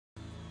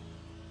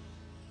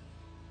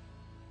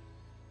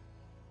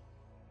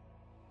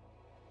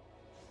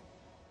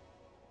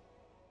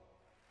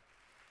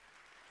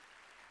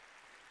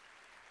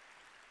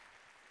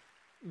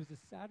was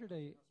a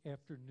Saturday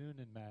afternoon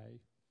in May,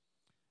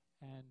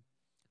 and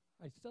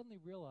I suddenly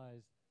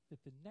realized that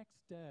the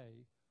next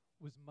day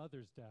was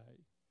Mother's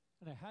Day,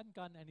 and I hadn't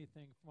gotten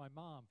anything for my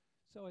mom.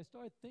 So I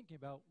started thinking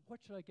about what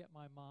should I get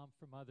my mom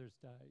for Mother's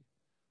Day.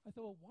 I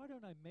thought, well, why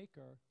don't I make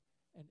her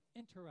an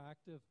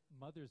interactive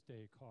Mother's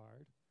Day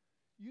card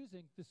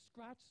using the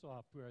Scratch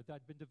software that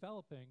I'd been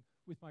developing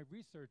with my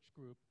research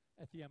group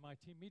at the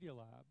MIT Media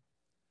Lab.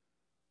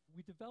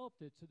 We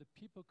developed it so that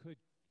people could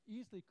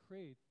easily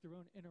create their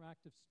own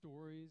interactive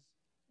stories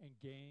and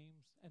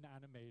games and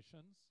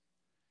animations,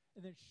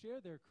 and then share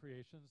their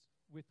creations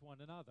with one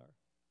another.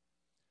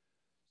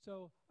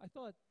 So I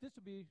thought this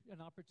would be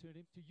an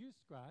opportunity to use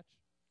Scratch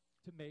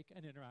to make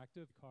an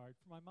interactive card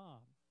for my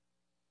mom.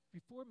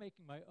 Before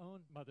making my own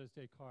Mother's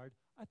Day card,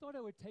 I thought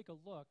I would take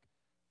a look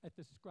at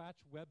the Scratch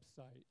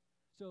website.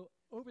 So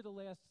over the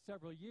last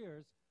several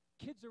years,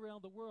 kids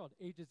around the world,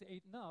 ages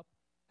 8 and up,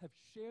 have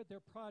shared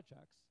their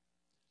projects.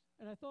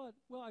 And I thought,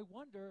 well, I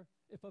wonder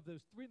if of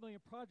those 3 million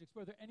projects,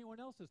 whether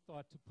anyone else has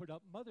thought to put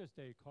up Mother's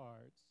Day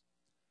cards.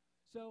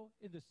 So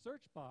in the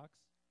search box,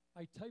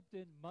 I typed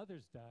in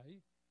Mother's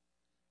Day,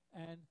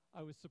 and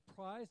I was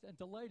surprised and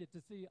delighted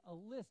to see a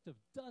list of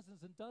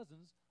dozens and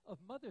dozens of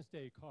Mother's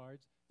Day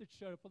cards that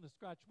showed up on the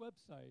Scratch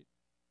website,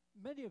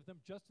 many of them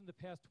just in the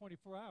past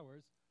 24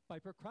 hours by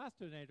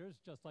procrastinators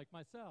just like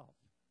myself.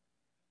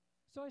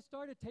 So I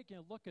started taking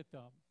a look at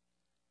them.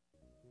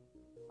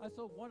 I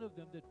saw one of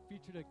them that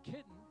featured a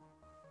kitten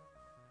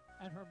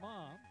and her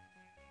mom,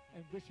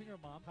 and wishing her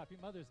mom Happy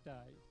Mother's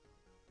Day.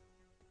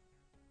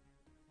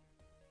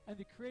 And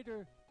the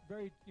creator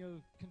very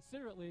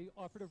considerately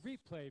offered a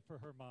replay for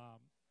her mom.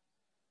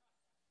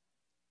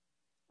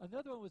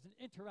 Another one was an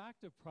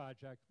interactive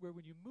project where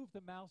when you move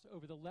the mouse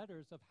over the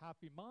letters of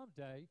Happy Mom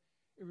Day,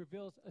 it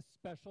reveals a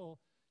special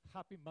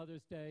Happy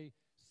Mother's Day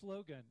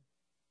slogan.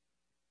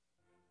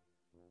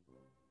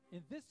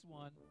 In this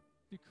one,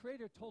 the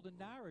creator told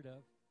a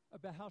narrative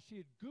about how she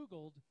had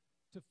Googled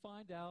to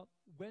find out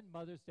when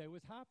Mother's Day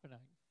was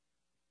happening.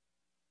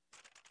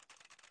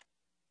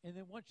 And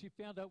then once she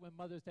found out when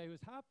Mother's Day was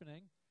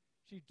happening,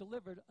 she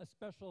delivered a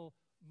special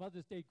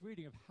Mother's Day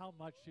greeting of how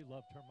much she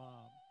loved her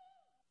mom.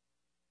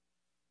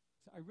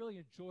 So I really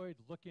enjoyed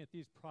looking at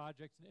these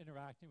projects and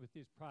interacting with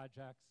these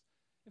projects.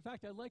 In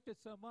fact, I liked it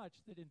so much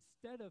that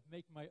instead of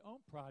making my own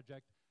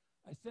project,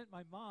 I sent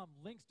my mom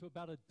links to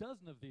about a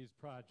dozen of these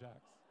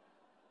projects.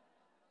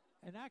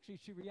 And actually,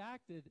 she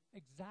reacted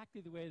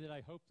exactly the way that I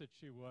hoped that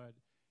she would.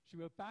 She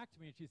wrote back to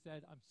me and she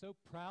said, "I'm so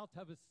proud to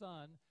have a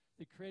son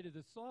that created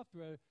the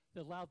software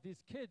that allowed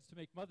these kids to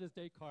make Mother's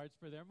Day cards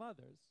for their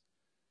mothers."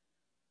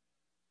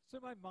 So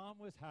my mom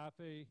was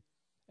happy,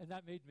 and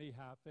that made me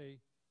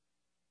happy.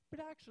 But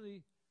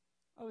actually,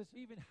 I was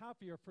even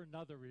happier for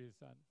another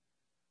reason.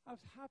 I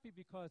was happy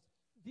because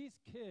these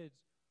kids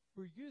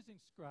were using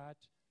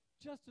Scratch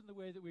just in the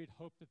way that we had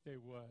hoped that they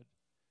would.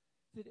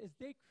 That as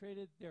they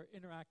created their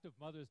interactive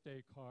Mother's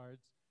Day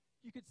cards,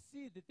 you could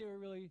see that they were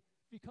really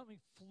becoming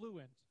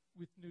fluent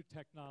with new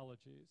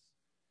technologies.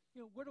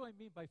 What do I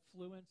mean by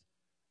fluent?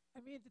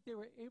 I mean that they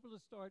were able to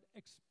start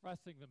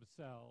expressing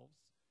themselves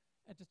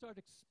and to start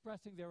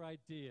expressing their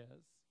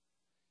ideas.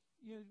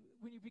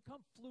 When you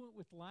become fluent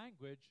with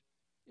language,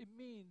 it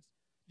means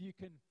that you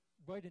can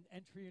write an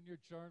entry in your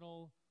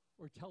journal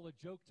or tell a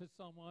joke to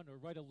someone or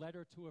write a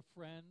letter to a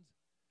friend.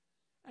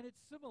 And it's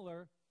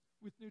similar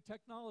with new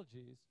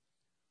technologies.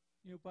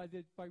 By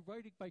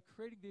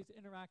creating these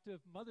interactive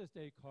Mother's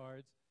Day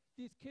cards,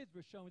 these kids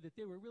were showing that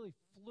they were really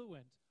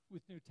fluent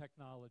with new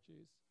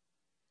technologies.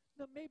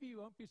 Now, maybe you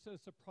won't be so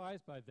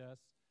surprised by this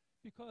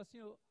because,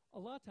 a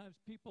lot of times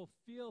people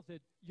feel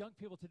that young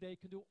people today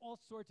can do all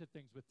sorts of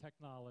things with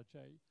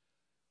technology.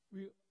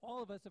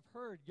 All of us have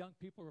heard young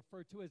people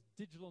referred to as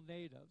digital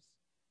natives.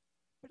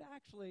 But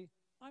actually,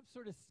 I'm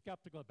sort of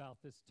skeptical about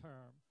this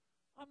term.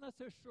 I'm not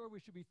so sure we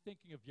should be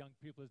thinking of young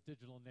people as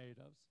digital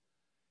natives.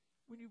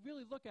 When you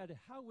really look at it,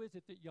 how is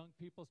it that young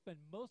people spend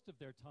most of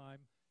their time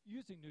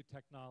using new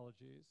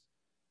technologies?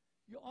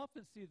 You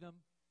often see them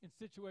in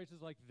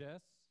situations like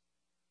this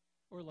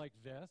or like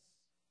this.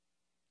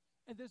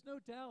 And there's no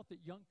doubt that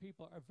young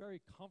people are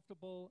very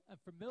comfortable and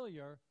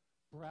familiar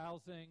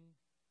browsing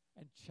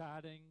and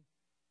chatting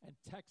and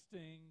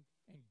texting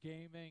and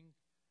gaming.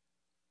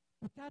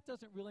 But that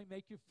doesn't really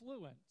make you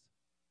fluent.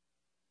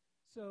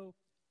 So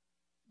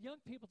young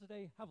people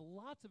today have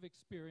lots of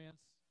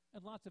experience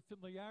and lots of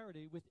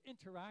familiarity with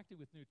interacting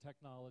with new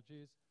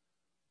technologies,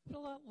 but a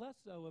lot less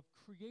so of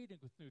creating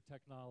with new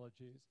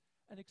technologies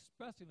and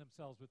expressing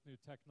themselves with new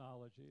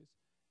technologies.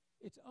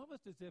 It's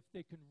almost as if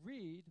they can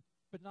read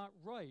but not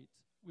write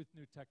with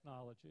new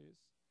technologies.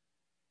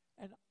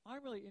 And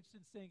I'm really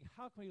interested in seeing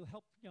how can we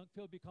help young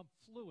people become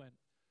fluent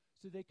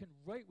so they can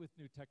write with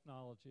new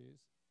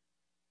technologies.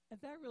 And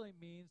that really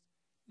means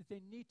that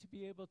they need to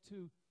be able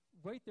to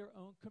write their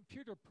own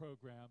computer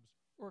programs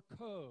or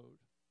code.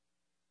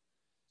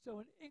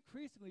 So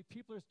increasingly,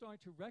 people are starting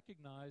to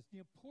recognize the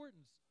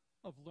importance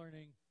of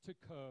learning to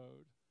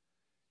code.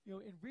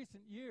 In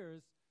recent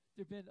years,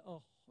 there have been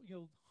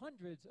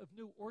hundreds of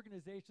new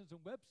organizations and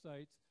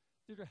websites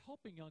that are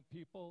helping young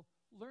people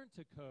learn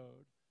to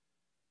code.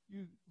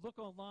 You look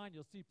online,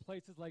 you'll see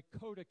places like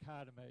Code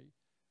Academy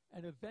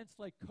and events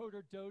like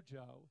Coder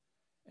Dojo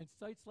and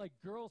sites like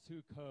Girls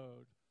Who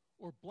Code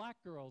or Black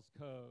Girls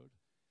Code.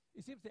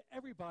 It seems that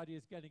everybody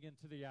is getting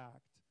into the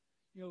act.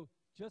 You know,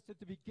 just at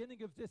the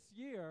beginning of this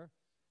year,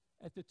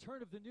 at the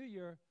turn of the new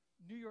year,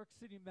 New York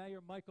City Mayor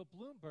Michael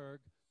Bloomberg,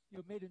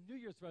 made a New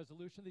Year's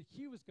resolution that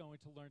he was going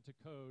to learn to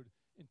code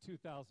in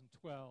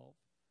 2012.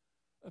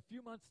 A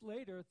few months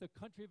later, the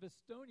country of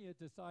Estonia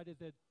decided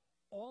that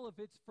all of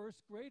its first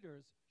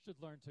graders should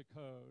learn to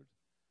code.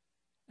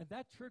 And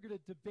that triggered a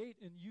debate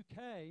in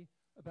UK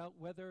about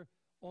whether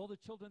all the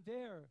children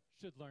there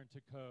should learn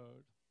to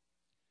code.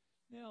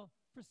 Now,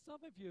 for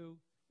some of you,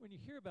 when you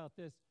hear about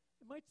this,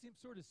 it might seem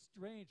sort of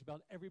strange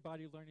about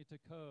everybody learning to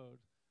code.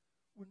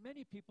 When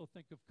many people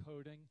think of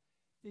coding,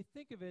 they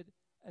think of it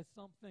as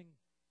something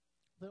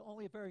that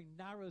only a very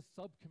narrow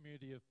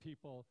subcommunity of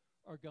people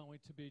are going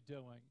to be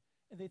doing.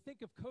 And they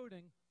think of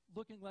coding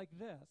looking like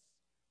this.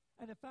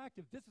 And in fact,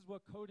 if this is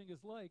what coding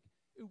is like,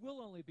 it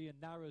will only be a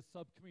narrow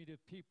subcommunity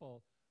of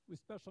people with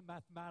special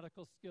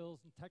mathematical skills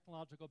and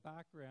technological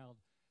background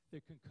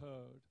that can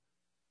code.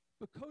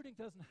 But coding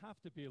doesn't have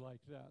to be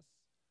like this.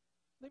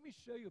 Let me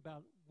show you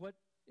about what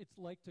it's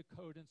like to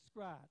code in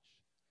Scratch.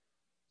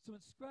 So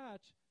in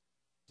Scratch,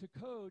 to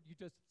code, you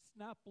just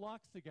snap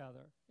blocks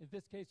together. In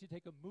this case, you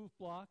take a move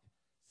block,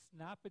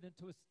 snap it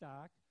into a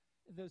stack,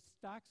 and those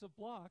stacks of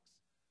blocks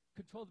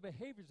control the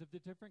behaviors of the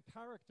different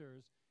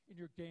characters in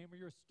your game or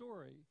your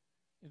story.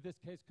 In this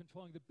case,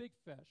 controlling the big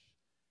fish.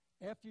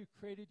 After you've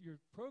created your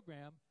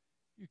program,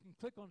 you can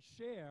click on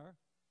share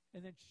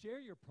and then share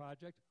your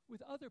project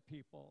with other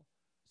people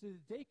so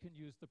that they can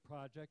use the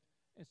project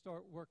and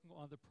start working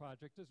on the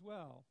project as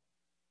well.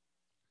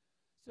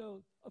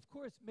 So, of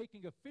course,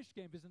 making a fish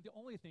game isn't the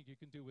only thing you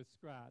can do with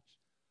Scratch.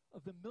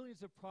 Of the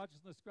millions of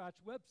projects on the Scratch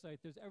website,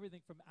 there's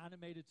everything from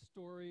animated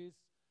stories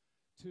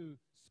to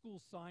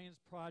school science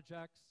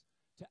projects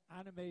to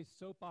anime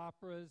soap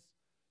operas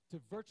to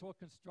virtual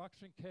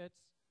construction kits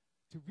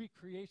to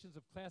recreations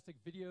of classic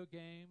video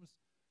games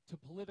to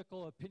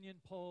political opinion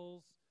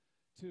polls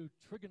to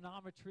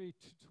trigonometry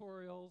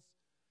tutorials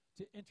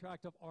to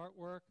interactive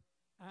artwork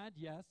and,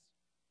 yes,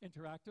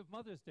 interactive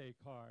Mother's Day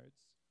cards.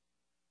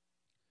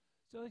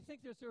 So I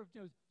think there's sort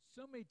of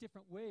so many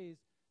different ways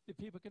that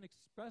people can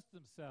express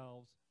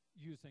themselves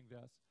using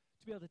this,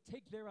 to be able to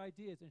take their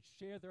ideas and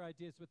share their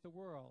ideas with the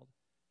world.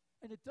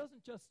 And it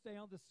doesn't just stay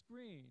on the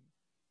screen.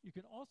 You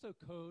can also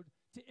code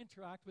to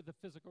interact with the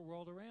physical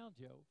world around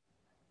you.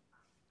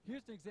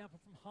 Here's an example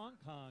from Hong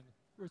Kong,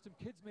 where some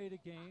kids made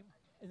a game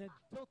and then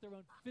built their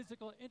own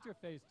physical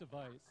interface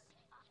device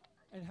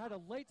and had a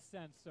light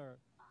sensor.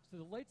 So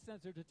the light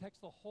sensor detects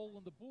the hole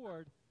in the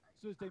board,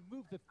 so as they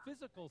move the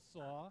physical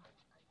saw,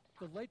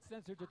 the light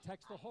sensor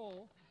detects the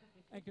hole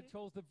and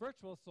controls the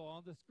virtual saw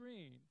on the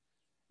screen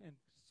and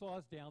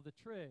saws down the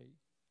tree.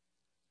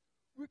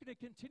 We're going to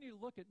continue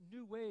to look at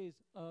new ways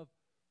of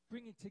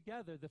bringing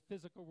together the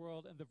physical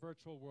world and the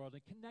virtual world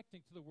and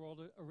connecting to the world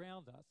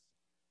around us.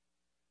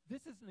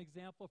 This is an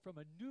example from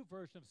a new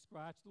version of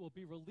Scratch that we'll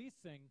be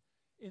releasing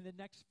in the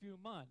next few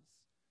months.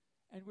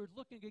 And we're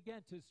looking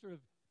again to sort of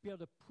be able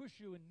to push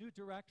you in new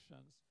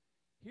directions.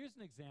 Here's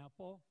an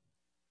example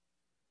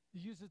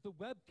that uses the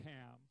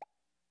webcam.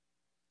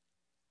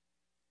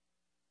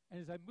 And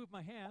as I move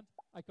my hand,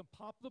 I can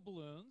pop the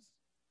balloons,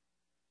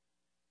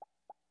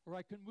 or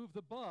I can move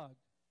the bug.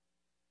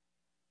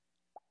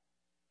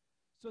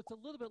 So it's a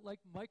little bit like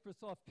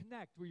Microsoft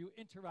Connect, where you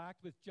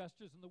interact with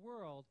gestures in the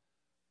world.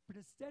 But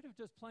instead of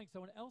just playing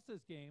someone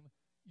else's game,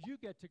 you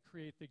get to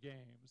create the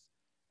games.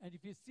 And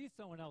if you see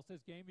someone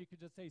else's game, you can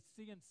just say,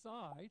 see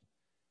inside,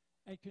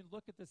 and you can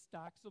look at the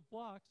stacks of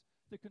blocks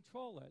that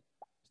control it.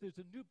 So there's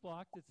a new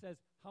block that says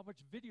how much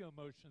video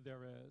motion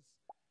there is.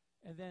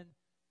 And then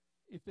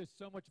if there's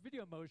so much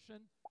video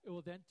motion, it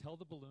will then tell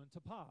the balloon to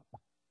pop.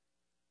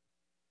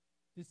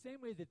 The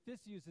same way that this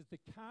uses the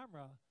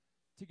camera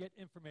to get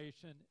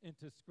information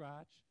into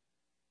Scratch,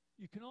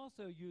 you can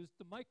also use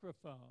the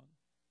microphone.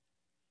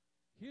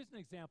 Here's an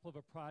example of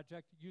a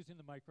project using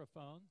the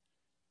microphone.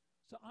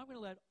 So I'm going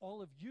to let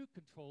all of you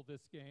control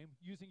this game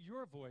using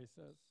your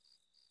voices.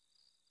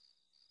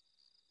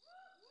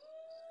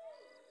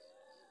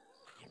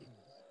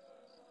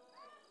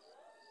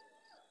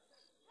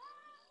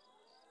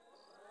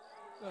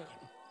 So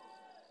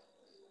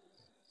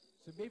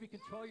maybe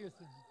control your...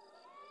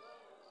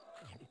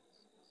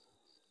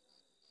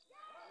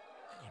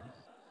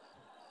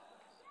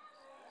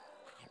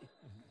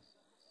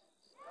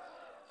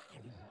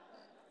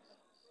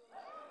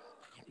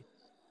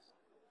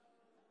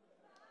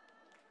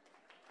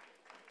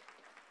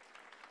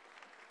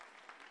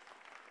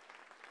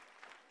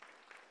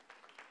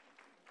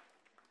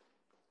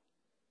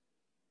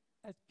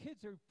 As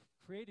kids are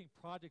creating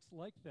projects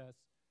like this,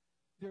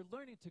 they're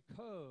learning to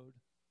code,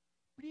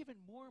 but even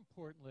more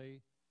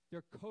importantly,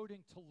 they're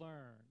coding to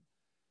learn.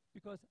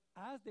 Because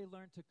as they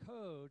learn to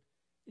code,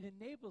 it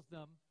enables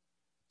them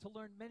to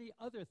learn many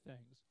other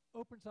things,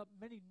 opens up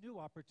many new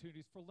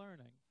opportunities for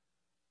learning.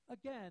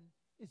 Again,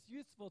 it's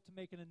useful to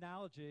make an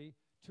analogy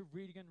to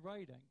reading and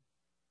writing.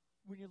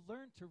 When you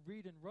learn to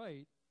read and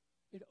write,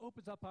 it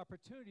opens up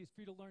opportunities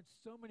for you to learn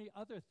so many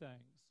other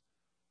things.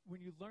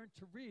 When you learn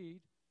to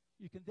read,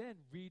 you can then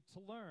read to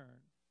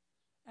learn.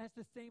 And it's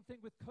the same thing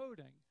with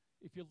coding.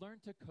 If you learn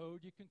to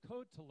code, you can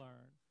code to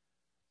learn.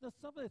 Now,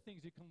 some of the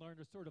things you can learn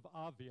are sort of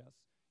obvious.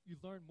 You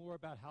learn more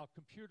about how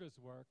computers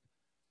work,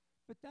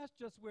 but that's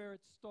just where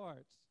it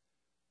starts.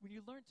 When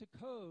you learn to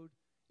code,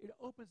 it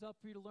opens up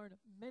for you to learn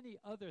many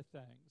other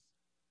things.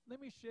 Let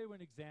me show you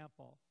an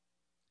example.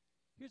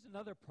 Here's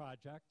another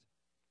project,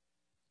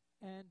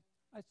 and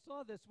I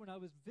saw this when I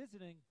was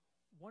visiting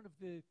one of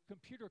the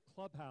computer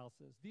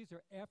clubhouses. These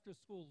are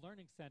after-school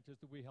learning centers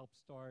that we help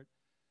start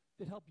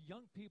that help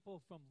young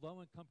people from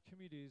low-income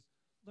communities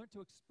learn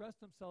to express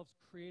themselves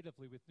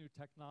creatively with new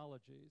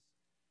technologies.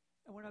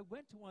 And when I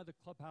went to one of the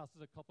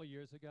clubhouses a couple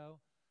years ago,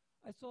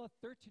 I saw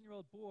a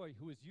 13-year-old boy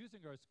who was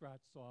using our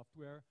Scratch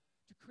software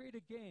to create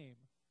a game,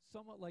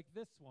 somewhat like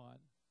this one.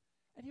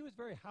 And he was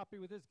very happy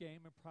with his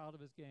game and proud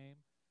of his game.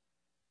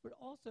 But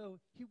also,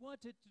 he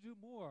wanted to do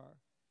more.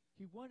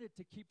 He wanted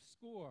to keep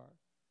score.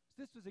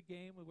 So this was a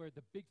game where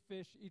the big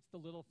fish eats the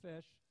little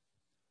fish.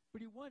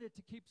 But he wanted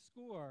to keep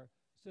score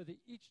so that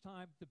each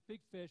time the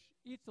big fish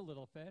eats a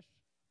little fish,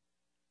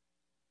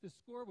 the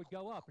score would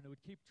go up and it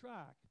would keep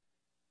track.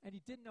 And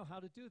he didn't know how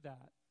to do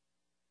that.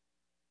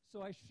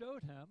 So I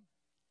showed him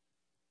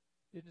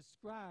that in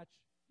Scratch,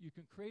 you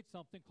can create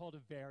something called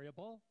a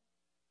variable.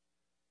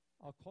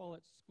 I'll call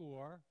it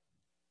score.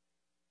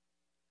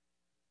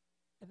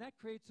 And that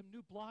creates some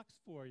new blocks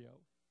for you.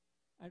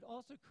 And it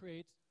also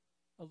creates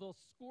a little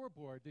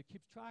scoreboard that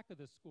keeps track of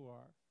the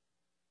score.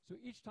 So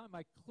each time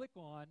I click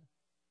on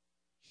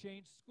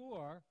change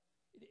score,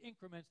 it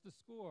increments the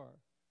score.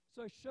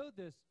 So I showed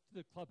this to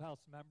the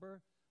clubhouse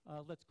member.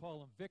 Let's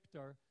call him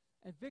Victor.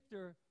 And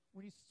Victor,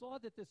 when he saw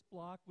that this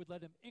block would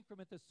let him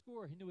increment the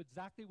score, he knew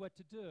exactly what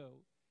to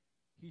do.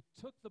 He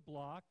took the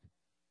block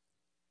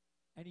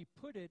and he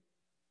put it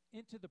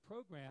into the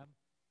program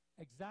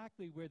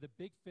exactly where the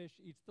big fish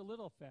eats the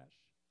little fish.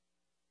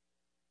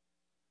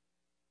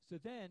 So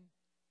then,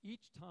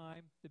 each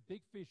time the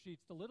big fish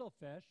eats the little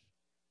fish,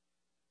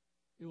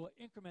 it will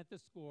increment the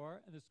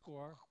score, and the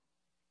score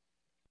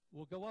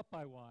will go up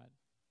by 1.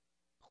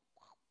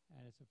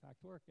 And it's in fact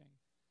working.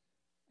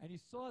 And he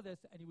saw this,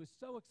 and he was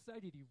so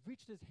excited, he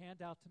reached his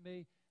hand out to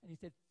me, and he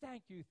said,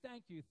 "Thank you,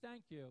 thank you,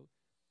 thank you."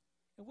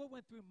 And what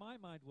went through my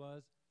mind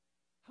was,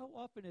 how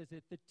often is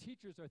it that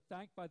teachers are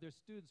thanked by their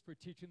students for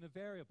teaching the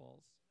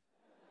variables?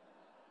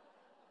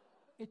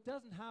 It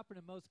doesn't happen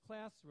in most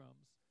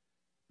classrooms.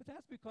 But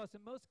that's because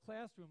in most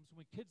classrooms,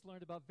 when kids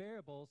learn about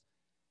variables,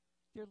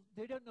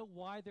 they don't know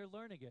why they're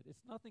learning it.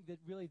 It's nothing that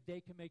really they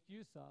can make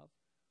use of.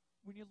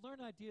 When you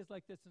learn ideas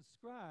like this in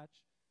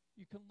Scratch,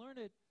 you can learn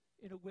it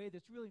in a way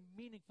that's really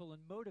meaningful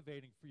and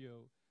motivating for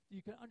you.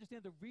 You can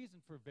understand the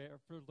reason for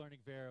learning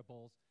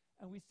variables.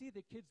 And we see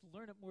that kids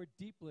learn it more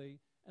deeply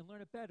and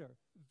learn it better.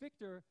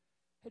 Victor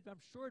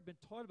I'm sure had been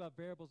taught about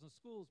variables in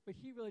schools, but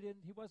he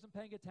wasn't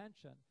paying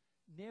attention.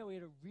 Now he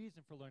had a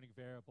reason for learning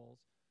variables.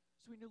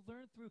 So when you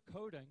learn through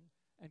coding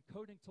and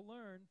coding to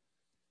learn,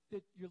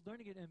 that you're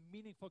learning it in a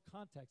meaningful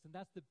context, and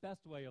that's the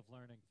best way of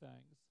learning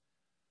things.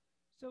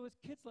 So as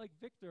kids like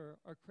Victor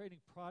are creating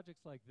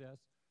projects like this,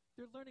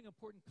 they're learning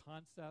important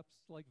concepts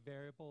like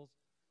variables,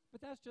 but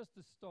that's just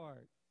the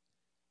start.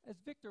 As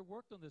Victor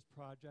worked on this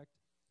project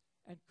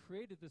and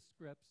created the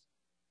scripts,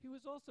 he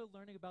was also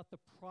learning about the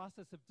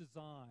process of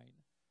design,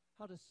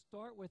 how to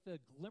start with a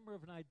glimmer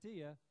of an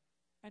idea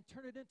and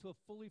turn it into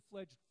a fully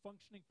fledged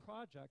functioning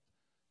project,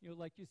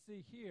 like you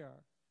see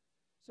here.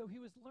 So he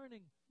was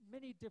learning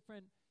many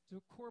different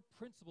core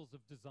principles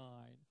of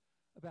design,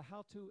 about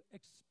how to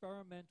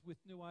experiment with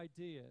new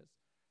ideas,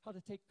 how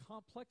to take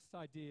complex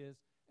ideas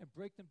and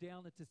break them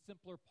down into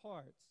simpler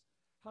parts,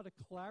 how to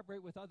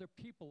collaborate with other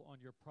people on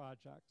your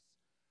projects,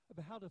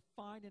 about how to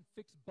find and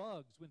fix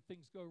bugs when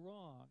things go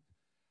wrong,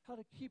 how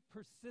to keep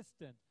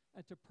persistent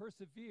and to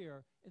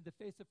persevere in the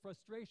face of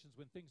frustrations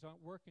when things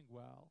aren't working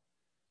well.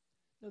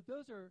 Now,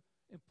 those are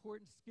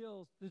important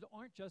skills that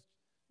aren't just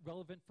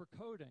relevant for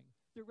coding.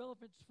 They're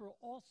relevant for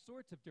all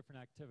sorts of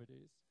different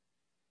activities.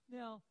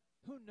 Now,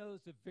 who knows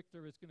if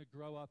Victor is going to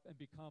grow up and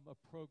become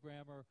a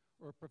programmer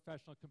or a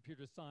professional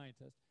computer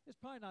scientist? It's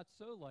probably not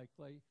so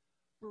likely,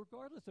 but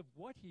regardless of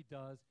what he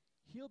does,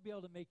 he'll be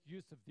able to make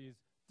use of these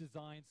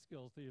design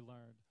skills that he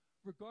learned,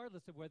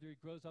 regardless of whether he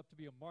grows up to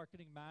be a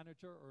marketing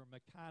manager or a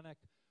mechanic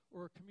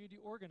or a community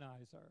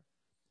organizer,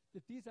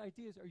 that these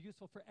ideas are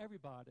useful for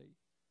everybody.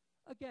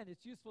 Again,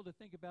 it's useful to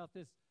think about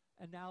this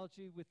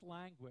analogy with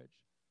language.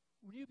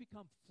 When you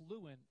become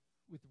fluent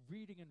with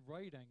reading and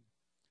writing,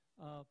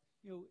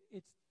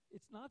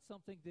 it's not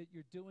something that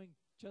you're doing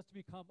just to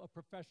become a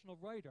professional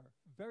writer.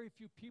 Very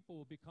few people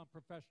will become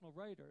professional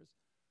writers,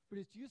 but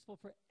it's useful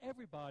for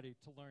everybody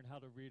to learn how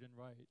to read and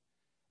write.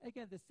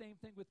 Again, the same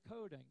thing with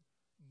coding.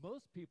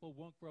 Most people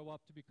won't grow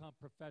up to become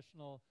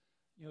professional,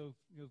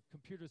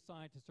 computer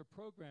scientists or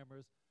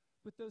programmers,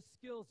 but those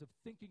skills of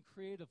thinking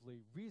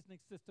creatively, reasoning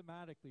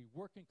systematically,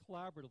 working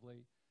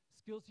collaboratively,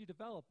 skills you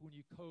develop when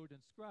you code and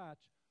Scratch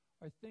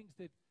are things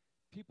that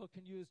people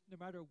can use no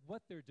matter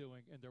what they're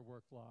doing in their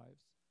work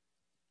lives.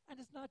 And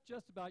it's not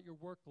just about your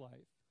work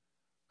life.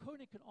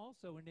 Coding can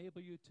also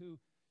enable you to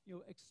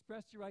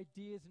express your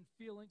ideas and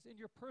feelings in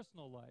your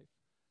personal life.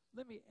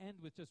 Let me end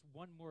with just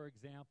one more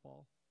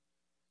example.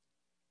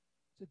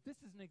 So this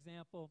is an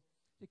example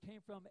that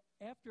came from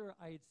after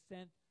I had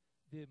sent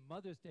the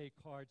Mother's Day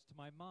cards to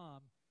my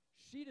mom.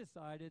 She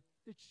decided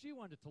that she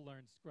wanted to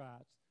learn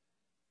Scratch.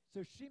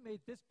 So she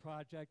made this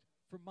project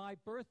for my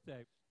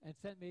birthday and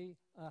sent me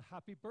a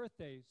happy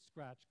birthday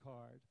Scratch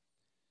card.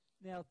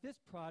 Now, this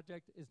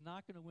project is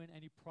not going to win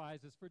any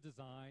prizes for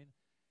design,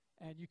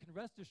 and you can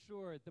rest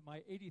assured that my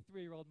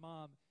 83-year-old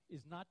mom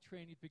is not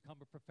training to become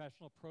a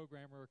professional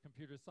programmer or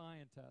computer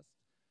scientist.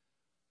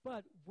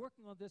 But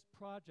working on this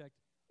project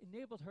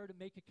enabled her to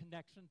make a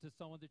connection to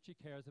someone that she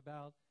cares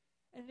about,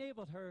 and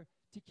enabled her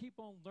to keep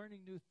on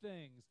learning new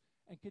things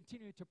and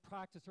continue to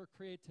practice her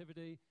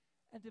creativity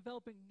and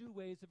developing new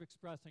ways of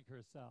expressing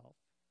herself.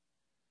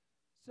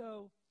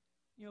 So,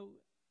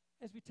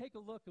 as we take a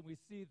look and we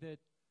see that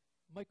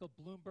Michael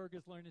Bloomberg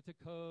is learning to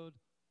code,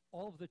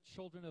 all of the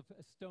children of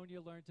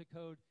Estonia learn to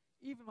code,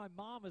 even my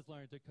mom has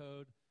learned to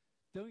code,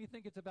 don't you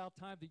think it's about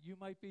time that you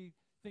might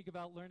think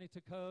about learning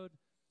to code?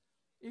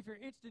 If you're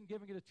interested in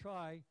giving it a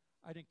try,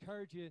 I'd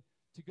encourage you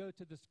to go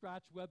to the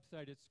Scratch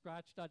website at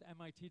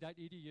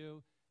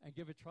scratch.mit.edu and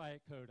give a try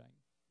at coding.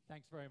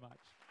 Thanks very much.